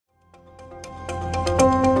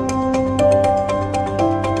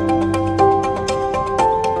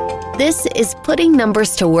This is Putting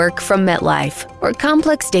Numbers to Work from MetLife, where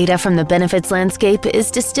complex data from the benefits landscape is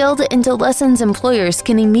distilled into lessons employers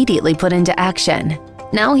can immediately put into action.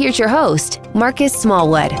 Now here's your host, Marcus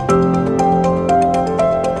Smallwood.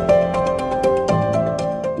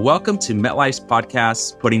 Welcome to MetLife's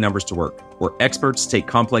podcast, Putting Numbers to Work, where experts take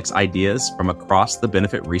complex ideas from across the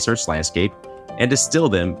benefit research landscape and distill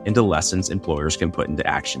them into lessons employers can put into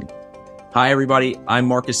action. Hi, everybody. I'm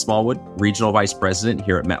Marcus Smallwood, Regional Vice President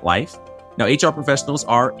here at MetLife. Now, HR professionals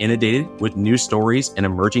are inundated with new stories and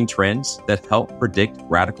emerging trends that help predict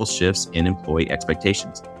radical shifts in employee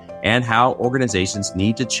expectations and how organizations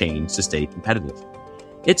need to change to stay competitive.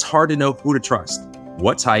 It's hard to know who to trust,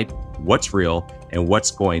 what's hype, what's real, and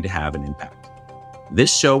what's going to have an impact.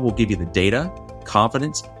 This show will give you the data,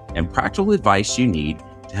 confidence, and practical advice you need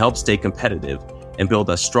to help stay competitive and build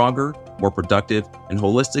a stronger, more productive, and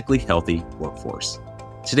holistically healthy workforce.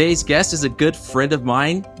 Today's guest is a good friend of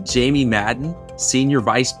mine, Jamie Madden, Senior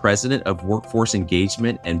Vice President of Workforce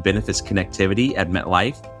Engagement and Benefits Connectivity at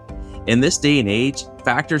MetLife. In this day and age,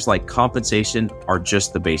 factors like compensation are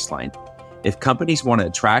just the baseline. If companies want to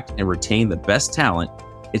attract and retain the best talent,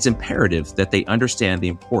 it's imperative that they understand the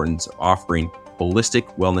importance of offering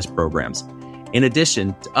holistic wellness programs, in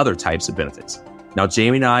addition to other types of benefits. Now,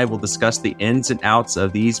 Jamie and I will discuss the ins and outs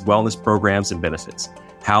of these wellness programs and benefits,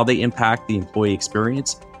 how they impact the employee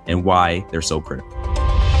experience, and why they're so critical.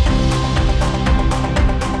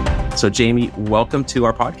 So, Jamie, welcome to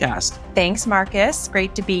our podcast. Thanks, Marcus.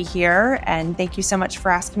 Great to be here. And thank you so much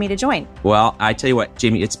for asking me to join. Well, I tell you what,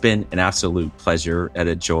 Jamie, it's been an absolute pleasure and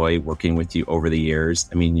a joy working with you over the years.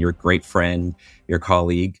 I mean, you're a great friend, you're a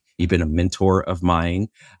colleague. You've been a mentor of mine.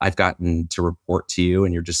 I've gotten to report to you,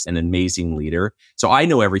 and you're just an amazing leader. So I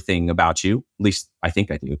know everything about you, at least I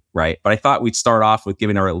think I do, right? But I thought we'd start off with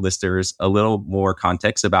giving our listeners a little more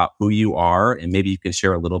context about who you are, and maybe you can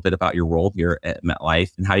share a little bit about your role here at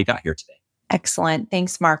MetLife and how you got here today. Excellent.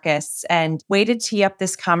 Thanks, Marcus. And way to tee up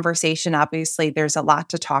this conversation. Obviously, there's a lot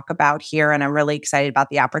to talk about here, and I'm really excited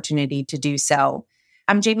about the opportunity to do so.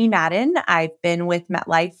 I'm Jamie Madden. I've been with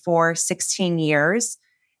MetLife for 16 years.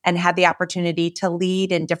 And had the opportunity to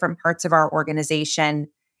lead in different parts of our organization.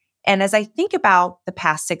 And as I think about the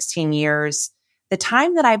past 16 years, the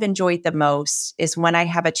time that I've enjoyed the most is when I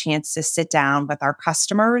have a chance to sit down with our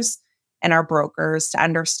customers and our brokers to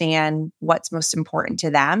understand what's most important to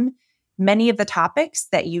them. Many of the topics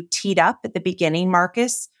that you teed up at the beginning,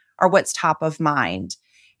 Marcus, are what's top of mind.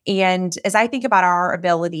 And as I think about our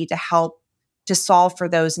ability to help to solve for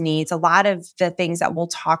those needs, a lot of the things that we'll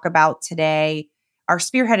talk about today are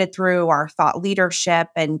spearheaded through our thought leadership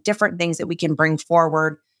and different things that we can bring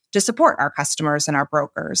forward to support our customers and our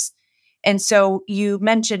brokers. And so you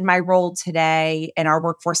mentioned my role today in our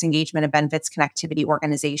Workforce Engagement and Benefits Connectivity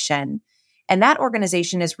organization. And that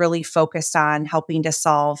organization is really focused on helping to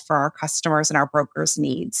solve for our customers and our brokers'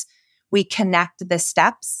 needs. We connect the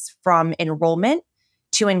steps from enrollment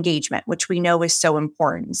to engagement, which we know is so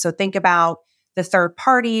important. So think about the third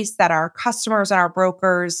parties that our customers and our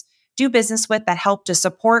brokers do business with that help to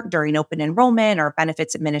support during open enrollment or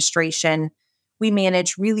benefits administration. We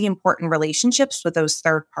manage really important relationships with those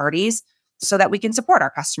third parties so that we can support our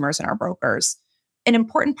customers and our brokers. An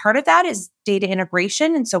important part of that is data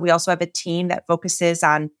integration. And so we also have a team that focuses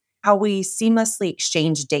on how we seamlessly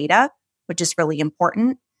exchange data, which is really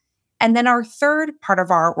important. And then our third part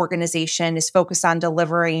of our organization is focused on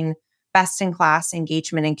delivering best-in-class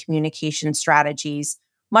engagement and communication strategies,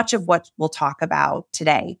 much of what we'll talk about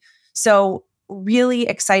today. So really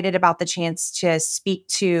excited about the chance to speak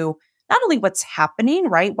to not only what's happening,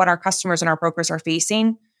 right, what our customers and our brokers are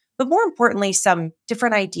facing, but more importantly, some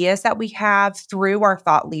different ideas that we have through our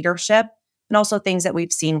thought leadership and also things that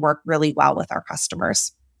we've seen work really well with our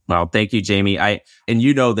customers. Well, thank you, Jamie. And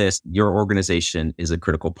you know this, your organization is a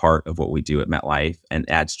critical part of what we do at MetLife and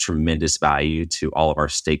adds tremendous value to all of our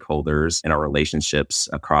stakeholders and our relationships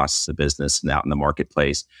across the business and out in the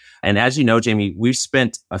marketplace. And as you know, Jamie, we've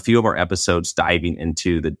spent a few of our episodes diving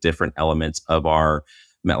into the different elements of our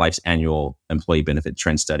MetLife's annual employee benefit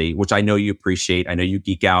trend study, which I know you appreciate. I know you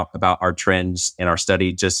geek out about our trends and our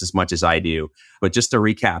study just as much as I do. But just to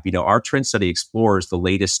recap, our trend study explores the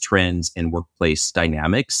latest trends in workplace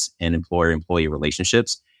dynamics and employer-employee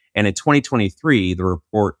relationships. And in 2023, the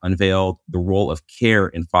report unveiled the role of care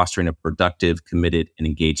in fostering a productive, committed, and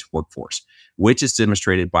engaged workforce, which is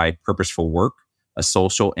demonstrated by purposeful work, a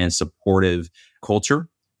social and supportive culture,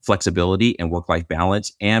 flexibility and work-life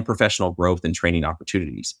balance, and professional growth and training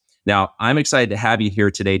opportunities. Now, I'm excited to have you here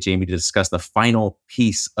today, Jamie, to discuss the final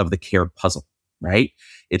piece of the care puzzle, right?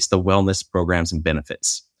 It's the wellness programs and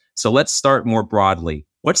benefits. So let's start more broadly.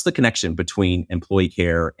 What's the connection between employee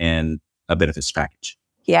care and a benefits package?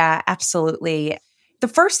 Yeah, absolutely. The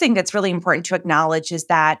first thing that's really important to acknowledge is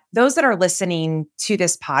that those that are listening to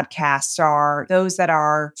this podcast are those that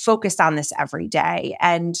are focused on this every day.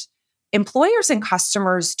 And employers and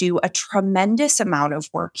customers do a tremendous amount of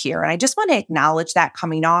work here. And I just want to acknowledge that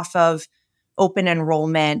coming off of open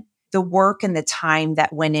enrollment, the work and the time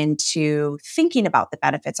that went into thinking about the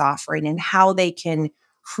benefits offering and how they can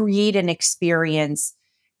create an experience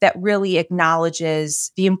that really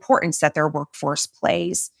acknowledges the importance that their workforce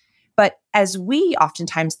plays. But as we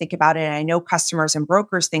oftentimes think about it, and I know customers and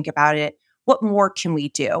brokers think about it, what more can we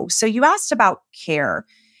do? So you asked about care.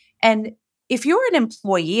 And if you're an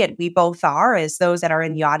employee, and we both are, as those that are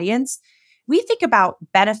in the audience, we think about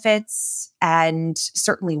benefits and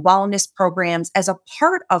certainly wellness programs as a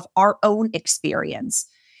part of our own experience.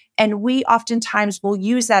 And we oftentimes will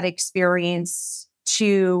use that experience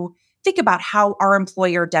to think about how our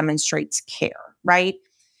employer demonstrates care, right?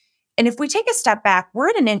 And if we take a step back, we're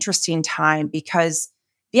in an interesting time because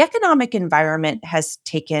the economic environment has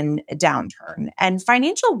taken a downturn. And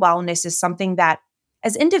financial wellness is something that,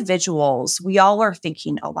 as individuals, we all are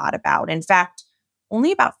thinking a lot about. In fact,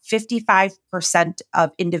 only about 55%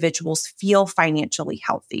 of individuals feel financially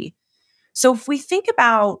healthy. So if we think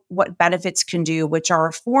about what benefits can do, which are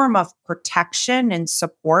a form of protection and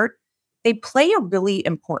support, they play a really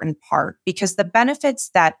important part because the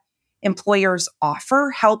benefits that employers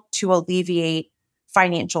offer help to alleviate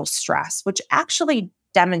financial stress, which actually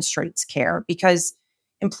demonstrates care because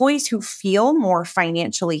employees who feel more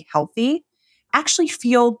financially healthy actually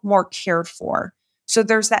feel more cared for. So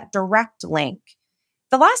there's that direct link.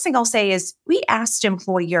 The last thing I'll say is we asked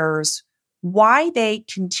employers why they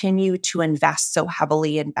continue to invest so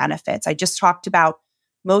heavily in benefits. I just talked about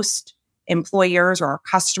most employers or our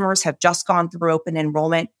customers have just gone through open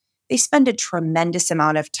enrollment. They spend a tremendous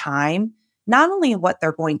amount of time, not only in what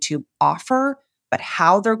they're going to offer, but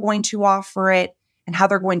how they're going to offer it and how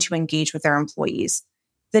they're going to engage with their employees.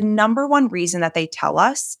 The number one reason that they tell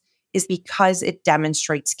us is because it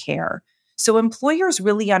demonstrates care. So employers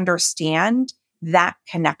really understand that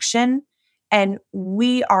connection, and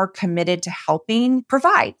we are committed to helping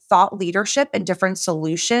provide thought leadership and different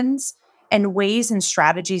solutions and ways and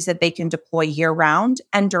strategies that they can deploy year-round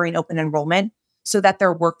and during open enrollment so that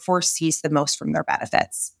their workforce sees the most from their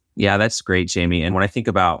benefits. Yeah, that's great, Jamie. And when I think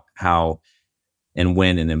about how and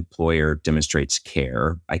when an employer demonstrates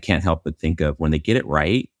care, I can't help but think of when they get it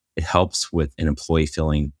right, it helps with an employee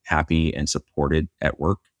feeling happy and supported at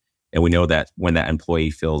work. And we know that when that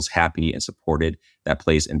employee feels happy and supported, that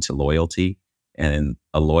plays into loyalty. And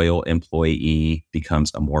a loyal employee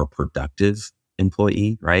becomes a more productive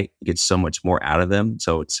employee, right? It gets so much more out of them.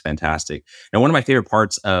 So it's fantastic. Now, one of my favorite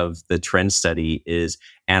parts of the trend study is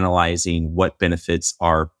analyzing what benefits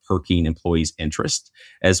are perking employees' interest,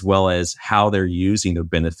 as well as how they're using their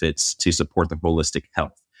benefits to support their holistic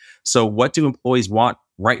health. So what do employees want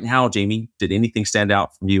right now, Jamie? Did anything stand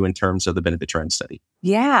out from you in terms of the benefit trend study?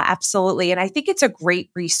 Yeah, absolutely. And I think it's a great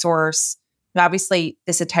resource. Obviously,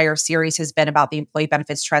 this entire series has been about the employee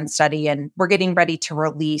benefits trend study, and we're getting ready to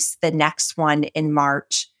release the next one in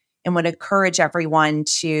March and would encourage everyone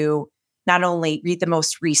to not only read the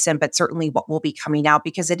most recent, but certainly what will be coming out,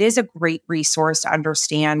 because it is a great resource to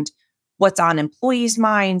understand what's on employees'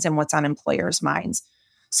 minds and what's on employers' minds.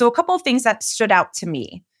 So a couple of things that stood out to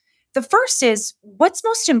me. The first is what's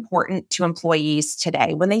most important to employees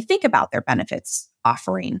today when they think about their benefits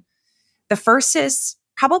offering. The first is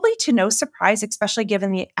probably to no surprise, especially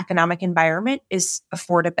given the economic environment, is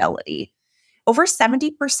affordability. Over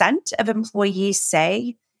 70% of employees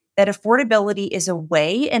say that affordability is a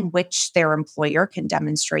way in which their employer can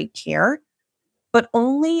demonstrate care, but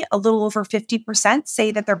only a little over 50%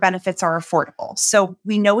 say that their benefits are affordable. So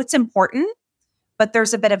we know it's important, but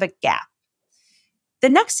there's a bit of a gap. The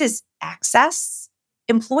next is access.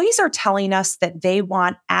 Employees are telling us that they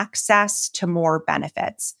want access to more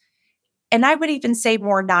benefits. And I would even say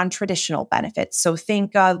more non-traditional benefits. So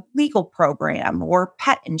think a legal program or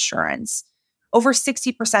pet insurance. Over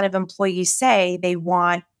 60% of employees say they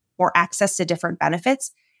want more access to different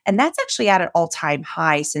benefits. And that's actually at an all-time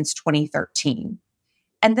high since 2013.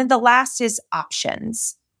 And then the last is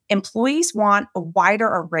options. Employees want a wider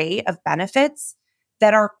array of benefits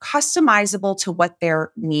that are customizable to what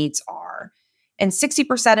their needs are. And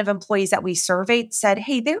 60% of employees that we surveyed said,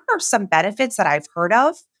 hey, there are some benefits that I've heard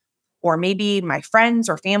of, or maybe my friends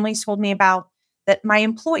or families told me about, that my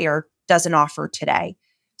employer doesn't offer today.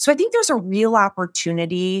 So I think there's a real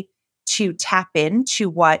opportunity to tap into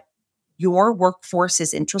what your workforce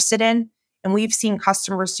is interested in. And we've seen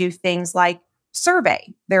customers do things like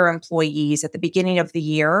survey their employees at the beginning of the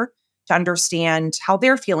year to understand how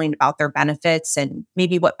they're feeling about their benefits and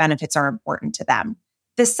maybe what benefits are important to them.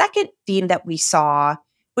 The second theme that we saw,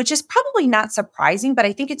 which is probably not surprising, but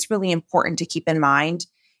I think it's really important to keep in mind,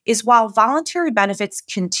 is while voluntary benefits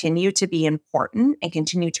continue to be important and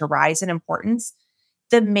continue to rise in importance,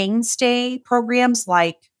 the mainstay programs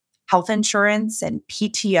like health insurance and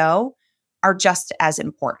PTO are just as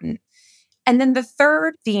important. And then the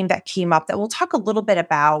third theme that came up that we'll talk a little bit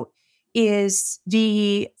about is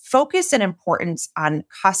the focus and importance on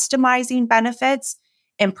customizing benefits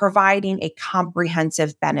and providing a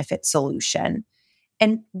comprehensive benefit solution.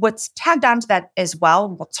 And what's tagged onto that as well,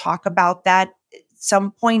 and we'll talk about that at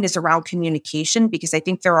some point, is around communication, because I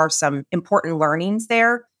think there are some important learnings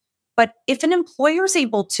there. But if an employer is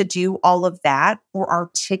able to do all of that or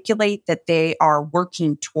articulate that they are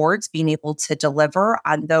working towards being able to deliver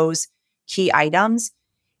on those key items,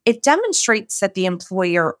 it demonstrates that the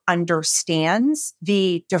employer understands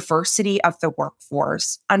the diversity of the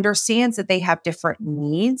workforce, understands that they have different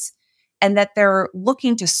needs, and that they're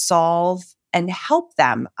looking to solve and help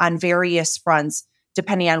them on various fronts,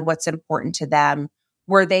 depending on what's important to them,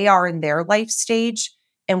 where they are in their life stage,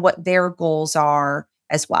 and what their goals are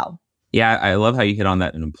as well. Yeah, I love how you hit on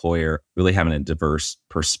that. An employer really having a diverse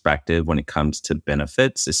perspective when it comes to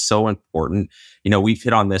benefits is so important. We've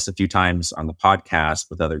hit on this a few times on the podcast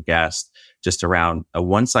with other guests, just around a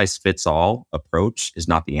one-size-fits-all approach is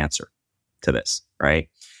not the answer to this, right?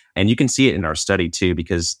 And you can see it in our study too,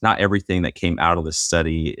 because not everything that came out of the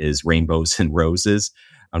study is rainbows and roses.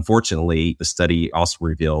 Unfortunately, the study also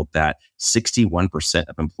revealed that 61%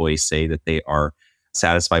 of employees say that they are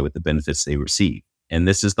satisfied with the benefits they receive. And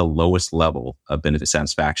this is the lowest level of benefit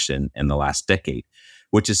satisfaction in the last decade,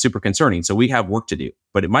 which is super concerning. So we have work to do,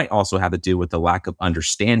 but it might also have to do with the lack of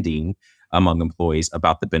understanding among employees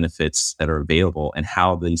about the benefits that are available and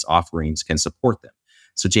how these offerings can support them.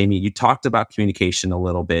 So Jamie, you talked about communication a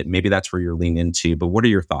little bit. Maybe that's where you're leaning into, but what are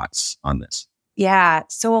your thoughts on this? Yeah,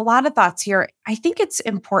 so a lot of thoughts here. I think it's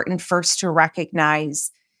important first to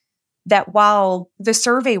recognize that while the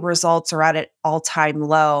survey results are at an all-time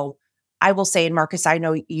low, I will say, and Marcus, I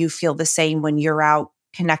know you feel the same when you're out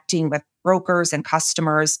connecting with brokers and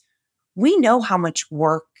customers, we know how much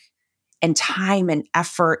work and time and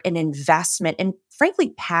effort and investment and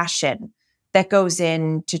frankly, passion that goes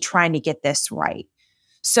into trying to get this right.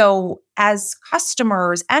 So as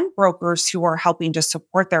customers and brokers who are helping to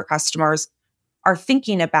support their customers are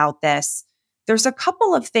thinking about this, there's a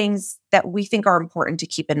couple of things that we think are important to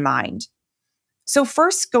keep in mind. So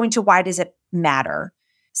first, going to why does it matter?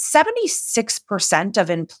 76% of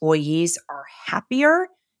employees are happier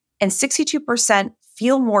and 62%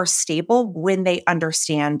 feel more stable when they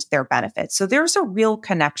understand their benefits. So there's a real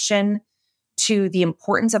connection to the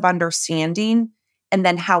importance of understanding and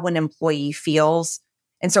then how an employee feels.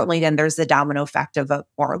 And certainly then there's the domino effect of a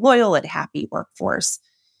more loyal and happy workforce.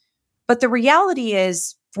 But the reality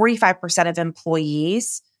is 45% of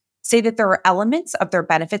employees say that there are elements of their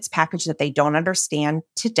benefits package that they don't understand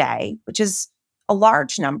today, which is a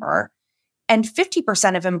large number. And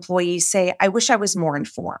 50% of employees say, I wish I was more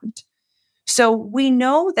informed. So we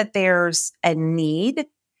know that there's a need.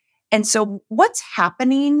 And so what's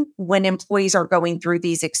happening when employees are going through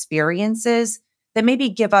these experiences that maybe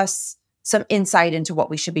give us some insight into what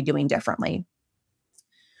we should be doing differently?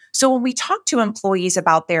 So when we talk to employees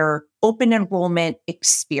about their open enrollment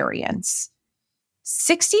experience,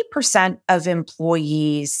 60% of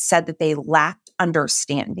employees said that they lacked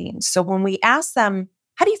understanding. So when we ask them,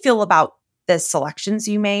 how do you feel about the selections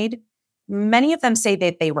you made? Many of them say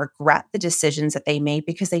that they regret the decisions that they made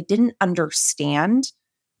because they didn't understand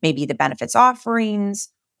maybe the benefits offerings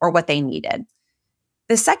or what they needed.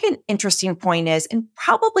 The second interesting point is, and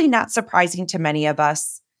probably not surprising to many of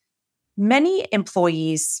us, many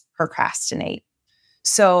employees procrastinate.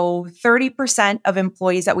 So 30% of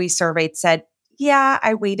employees that we surveyed said, yeah,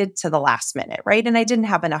 I waited to the last minute, right? And I didn't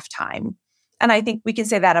have enough time. And I think we can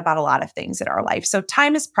say that about a lot of things in our life. So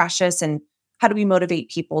time is precious. And how do we motivate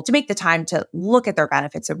people to make the time to look at their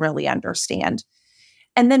benefits and really understand?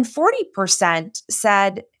 And then 40%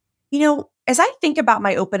 said, as I think about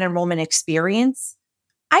my open enrollment experience,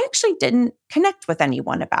 I actually didn't connect with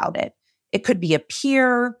anyone about it. It could be a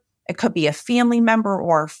peer, it could be a family member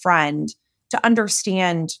or a friend to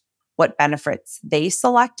understand what benefits they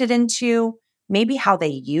selected into, maybe how they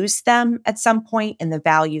used them at some point and the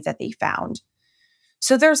value that they found.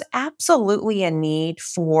 So there's absolutely a need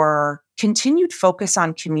for continued focus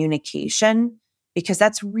on communication because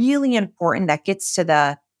that's really important. That gets to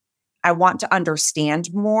the, I want to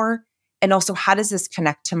understand more. And also, how does this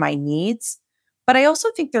connect to my needs? But I also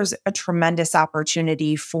think there's a tremendous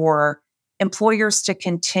opportunity for employers to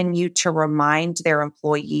continue to remind their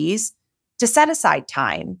employees to set aside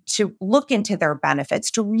time, to look into their benefits,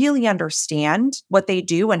 to really understand what they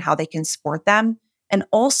do and how they can support them, and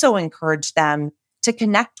also encourage them to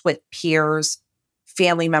connect with peers,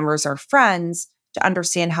 family members, or friends to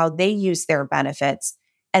understand how they use their benefits.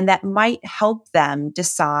 And that might help them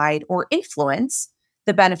decide or influence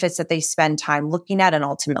the benefits that they spend time looking at and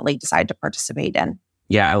ultimately decide to participate in.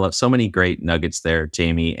 Yeah, I love so many great nuggets there,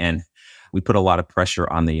 Jamie. And we put a lot of pressure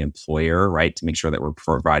on the employer, right, to make sure that we're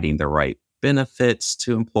providing the right benefits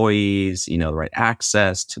to employees, the right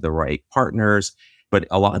access to the right partners. But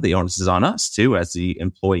a lot of the onus is on us too, as the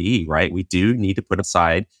employee, right? We do need to put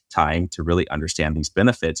aside time to really understand these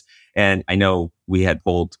benefits. And I know we had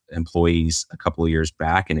polled employees a couple of years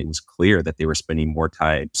back, and it was clear that they were spending more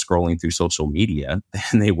time scrolling through social media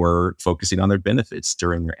than they were focusing on their benefits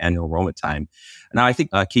during their annual enrollment time. Now, I think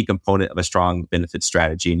a key component of a strong benefit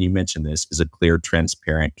strategy, and you mentioned this, is a clear,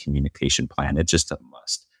 transparent communication plan. It's just a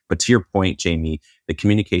must. But to your point, Jamie, the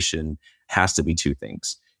communication has to be two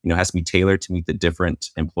things. It has to be tailored to meet the different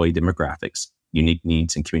employee demographics, unique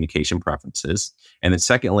needs, and communication preferences. And then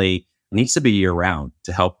secondly, it needs to be year-round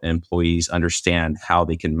to help employees understand how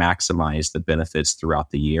they can maximize the benefits throughout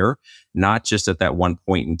the year, not just at that one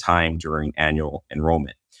point in time during annual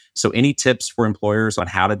enrollment. So any tips for employers on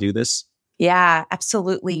how to do this? Yeah,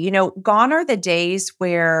 absolutely. Gone are the days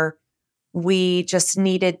where we just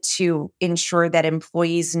needed to ensure that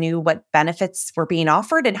employees knew what benefits were being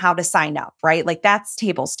offered and how to sign up, right? Like that's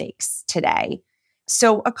table stakes today.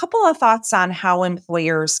 So a couple of thoughts on how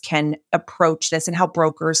employers can approach this and how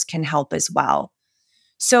brokers can help as well.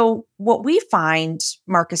 So what we find,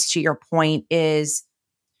 Marcus, to your point, is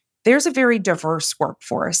there's a very diverse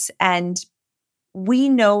workforce, and we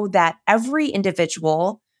know that every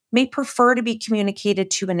individual may prefer to be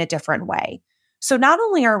communicated to in a different way. So not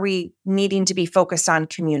only are we needing to be focused on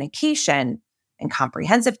communication and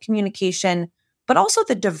comprehensive communication, but also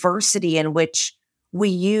the diversity in which we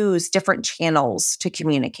use different channels to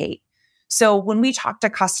communicate. So when we talk to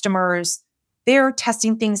customers, they're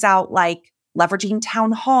testing things out like leveraging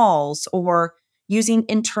town halls or using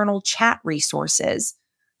internal chat resources.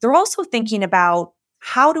 They're also thinking about,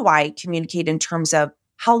 how do I communicate in terms of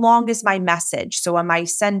how long is my message? So am I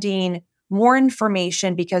sending more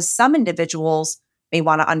information because some individuals may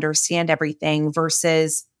want to understand everything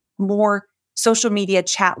versus more social media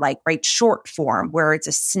chat-like, right? Short form where it's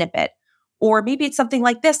a snippet. Or maybe it's something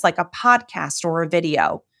like this, like a podcast or a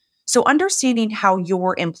video. So understanding how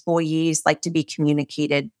your employees like to be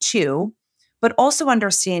communicated to, but also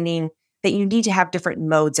understanding that you need to have different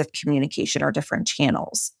modes of communication or different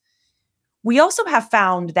channels. We also have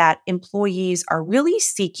found that employees are really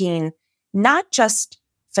seeking not just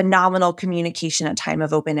phenomenal communication at time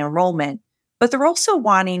of open enrollment, but they're also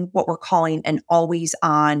wanting what we're calling an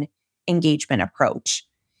always-on engagement approach.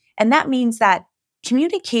 And that means that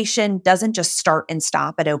communication doesn't just start and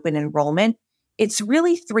stop at open enrollment. It's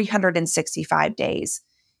really 365 days.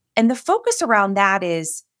 And the focus around that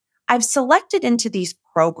is, I've selected into these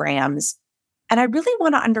programs, and I really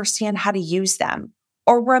want to understand how to use them,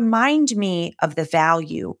 or remind me of the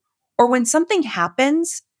value, or when something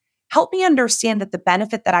happens, help me understand that the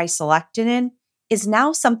benefit that I selected in is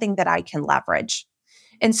now something that I can leverage.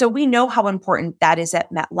 And so we know how important that is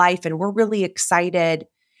at MetLife, and we're really excited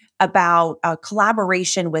about a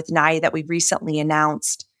collaboration with NAIA that we recently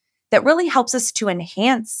announced that really helps us to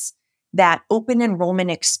enhance that open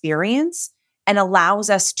enrollment experience and allows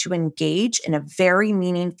us to engage in a very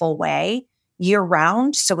meaningful way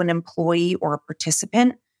year-round, so an employee or a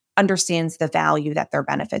participant understands the value that their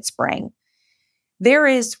benefits bring. There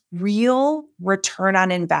is real return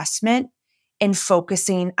on investment in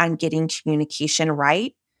focusing on getting communication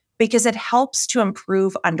right, because it helps to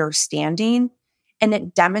improve understanding and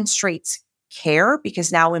it demonstrates care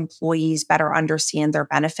because now employees better understand their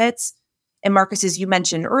benefits. And Marcus, as you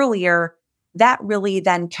mentioned earlier, that really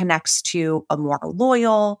then connects to a more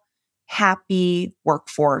loyal, happy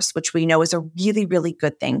workforce, which we know is a really, really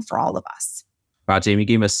good thing for all of us. Wow, Jamie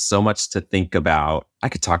gave us so much to think about. I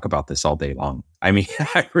could talk about this all day long. I mean,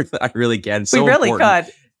 I really can. So we really important.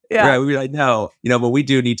 Could. Yeah. Right, I know. But we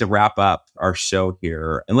do need to wrap up our show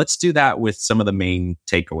here. And let's do that with some of the main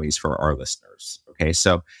takeaways for our listeners. Okay,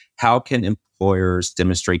 so how can employers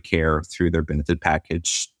demonstrate care through their benefit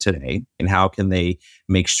package today? And how can they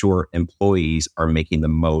make sure employees are making the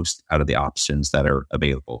most out of the options that are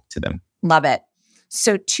available to them? Love it.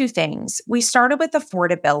 So 2 things. We started with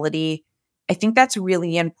affordability. I think that's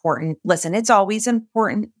really important. Listen, it's always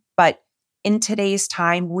important, but in today's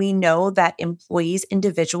time, we know that employees,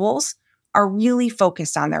 individuals, are really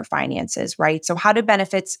focused on their finances, right? So how do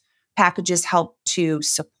benefits packages help to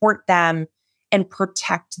support them and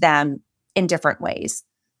protect them in different ways?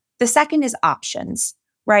 The second is options,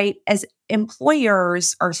 right? As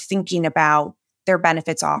employers are thinking about their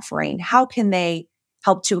benefits offering, how can they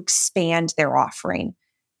help to expand their offering?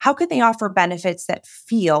 How can they offer benefits that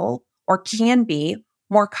feel or can be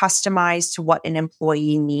more customized to what an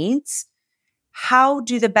employee needs? How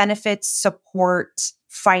do the benefits support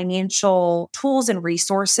financial tools and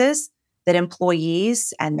resources that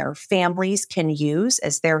employees and their families can use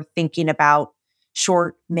as they're thinking about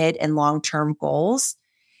short, mid, and long-term goals?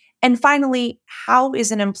 And finally, how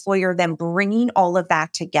is an employer then bringing all of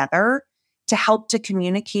that together to help to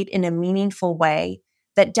communicate in a meaningful way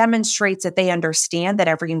that demonstrates that they understand that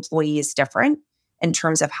every employee is different in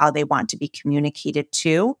terms of how they want to be communicated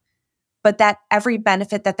to, but that every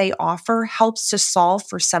benefit that they offer helps to solve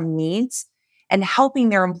for some needs and helping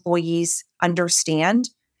their employees understand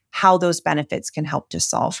how those benefits can help to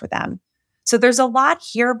solve for them. So there's a lot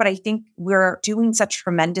here, but I think we're doing such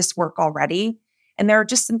tremendous work already. And there are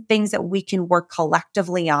just some things that we can work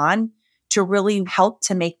collectively on to really help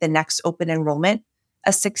to make the next open enrollment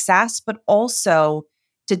a success, but also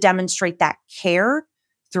to demonstrate that care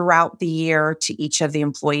throughout the year to each of the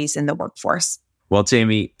employees in the workforce. Well,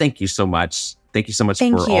 Jamie, thank you so much. Thank you so much for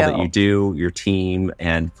all that you do, your team,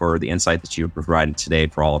 and for the insight that you have provided today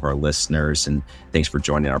for all of our listeners. And thanks for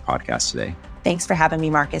joining our podcast today. Thanks for having me,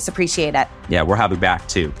 Marcus. Appreciate it. Yeah, we're having back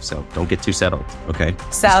too. So don't get too settled. Okay.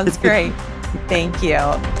 Sounds great. Thank you.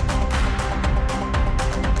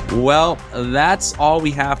 Well, that's all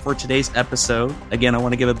we have for today's episode. Again, I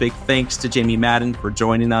want to give a big thanks to Jamie Madden for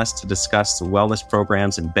joining us to discuss the wellness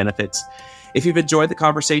programs and benefits. If you've enjoyed the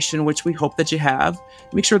conversation, which we hope that you have,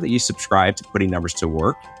 make sure that you subscribe to Putting Numbers to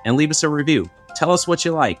Work and leave us a review. Tell us what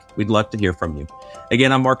you like. We'd love to hear from you.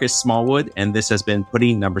 Again, I'm Marcus Smallwood, and this has been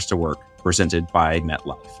Putting Numbers to Work, presented by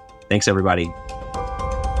MetLife. Thanks, everybody.